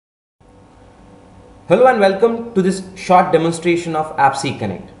Hello and welcome to this short demonstration of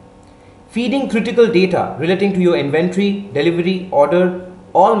APPSeCONNECT. Feeding critical data relating to your inventory, delivery, order,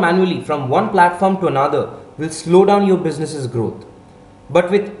 all manually from one platform to another will slow down your business's growth. But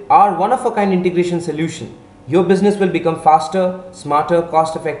with our one-of-a-kind integration solution, your business will become faster, smarter,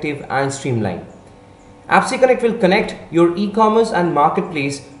 cost-effective and streamlined. APPSeCONNECT will connect your e-commerce and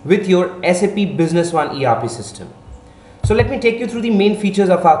marketplace with your SAP Business One ERP system. So let me take you through the main features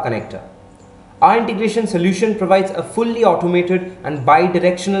of our connector. Our integration solution provides a fully automated and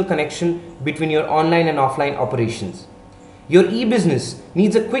bi-directional connection between your online and offline operations. Your e-business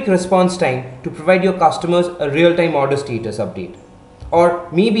needs a quick response time to provide your customers a real-time order status update, or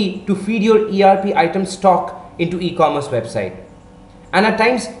maybe to feed your ERP item stock into e-commerce website. And at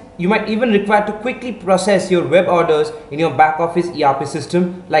times, you might even require to quickly process your web orders in your back office ERP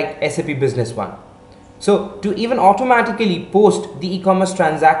system like SAP Business One. So to even automatically post the e-commerce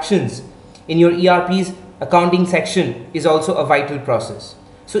transactions in your ERP's accounting section is also a vital process.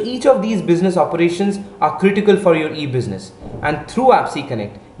 So each of these business operations are critical for your e-business, and through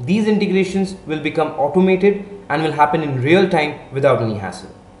APPSeCONNECT, these integrations will become automated and will happen in real time without any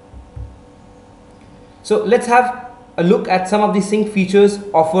hassle. So let's have a look at some of the sync features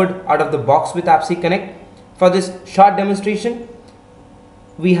offered out of the box with APPSeCONNECT. For this short demonstration,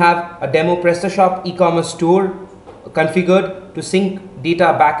 we have a demo Prestashop e-commerce store configured to sync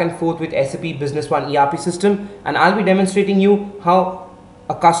data back and forth with SAP Business One ERP system, and I'll be demonstrating you how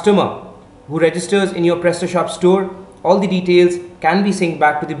a customer who registers in your Prestashop store, all the details can be synced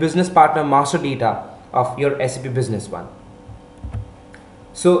back to the business partner master data of your SAP Business One.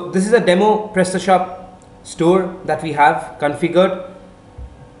 So this is a demo Prestashop store that we have configured.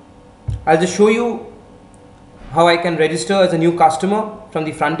 I'll just show you how I can register as a new customer from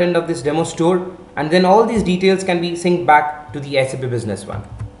the front end of this demo store, and then all these details can be synced back to the SAP Business One.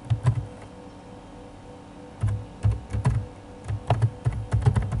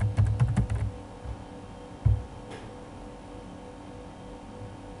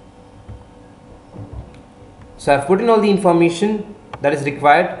 So I've put in all the information that is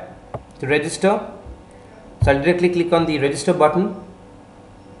required to register. So I'll directly click on the register button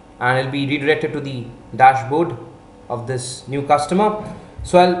and I'll be redirected to the dashboard of this new customer.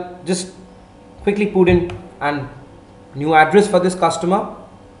 So I'll just quickly put in a new address for this customer.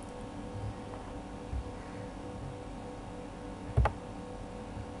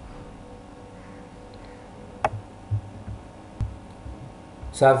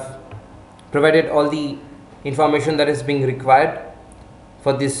 So I've provided all the information that is being required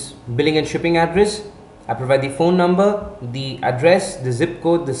for this billing and shipping address. I provide the phone number, the address, the zip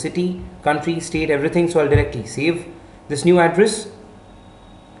code, the city, country, state, everything. So I'll directly save this new address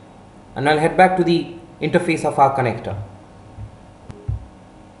and I'll head back to the interface of our connector.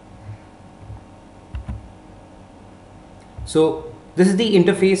 So this is the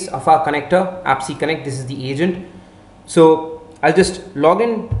interface of our connector, APPSeCONNECT. This is the agent. So I'll just log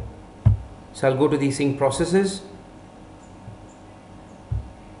in. So I'll go to the sync processes.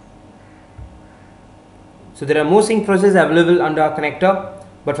 So there are more sync processes available under our connector,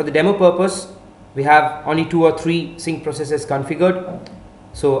 but for the demo purpose, we have only 2 or 3 sync processes configured.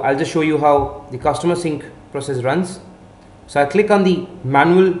 So I'll just show you how the customer sync process runs. So I click on the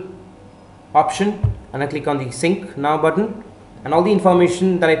manual option and I click on the sync now button, and all the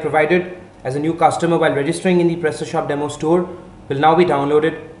information that I provided as a new customer while registering in the Prestashop demo store will now be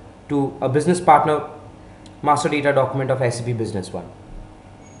downloaded to a business partner master data document of SAP Business One.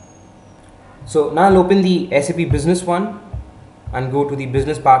 So now I'll open the SAP Business One and go to the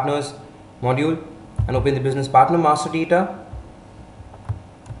business partners module and open the business partner master data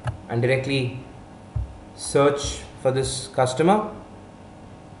and directly search for this customer,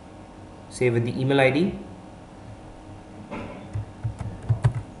 say with the email ID.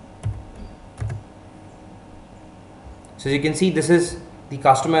 So as you can see, this is the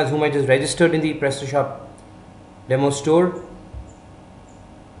customer as whom I just registered in the Prestashop demo store,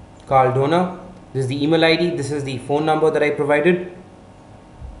 Carl Donor. This is the email ID, this is the phone number that I provided.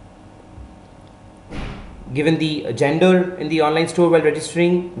 Given the gender in the online store while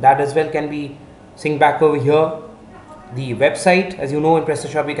registering, that as well can be synced back over here. The website, as you know, in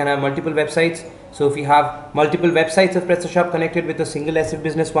Prestashop we can have multiple websites. So if you have multiple websites of Prestashop connected with a single SAP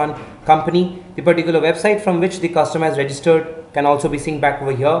Business One company, the particular website from which the customer has registered can also be synced back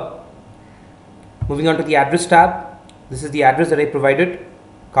over here. Moving on to the address tab, this is the address that I provided,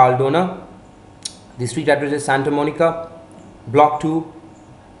 Carl Donor. The street address is Santa Monica, block 2,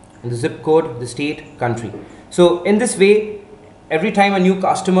 and the zip code, the state, country. So in this way, every time a new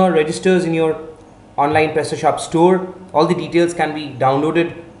customer registers in your online Prestashop store, all the details can be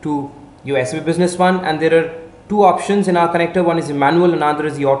downloaded to your SAP Business One, and there are two options in our connector. One is the manual, another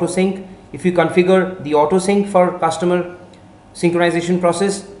is the auto sync. If you configure the auto sync for customer synchronization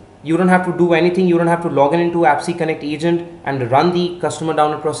process, you don't have to do anything. You don't have to log in into APPSeCONNECT agent and run the customer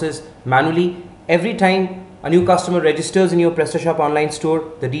download process manually. Every time a new customer registers in your Prestashop online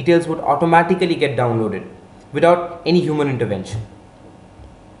store, the details would automatically get downloaded without any human intervention.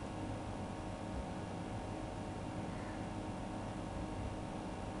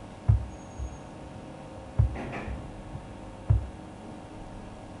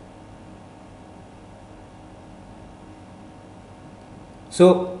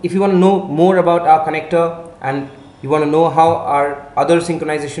 So if you want to know more about our connector and you want to know how our other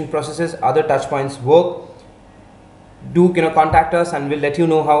synchronization processes, other touch points work, do contact us and we'll let you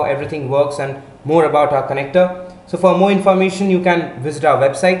know how everything works and more about our connector. So for more information, you can visit our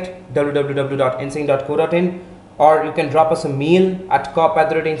website www.insync.co.in, or you can drop us a mail at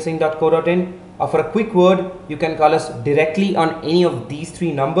cop@insync.co.in, or for a quick word, you can call us directly on any of these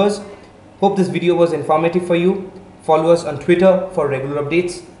three numbers. Hope this video was informative for you. Follow us on Twitter for regular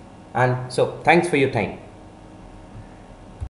updates, and so thanks for your time.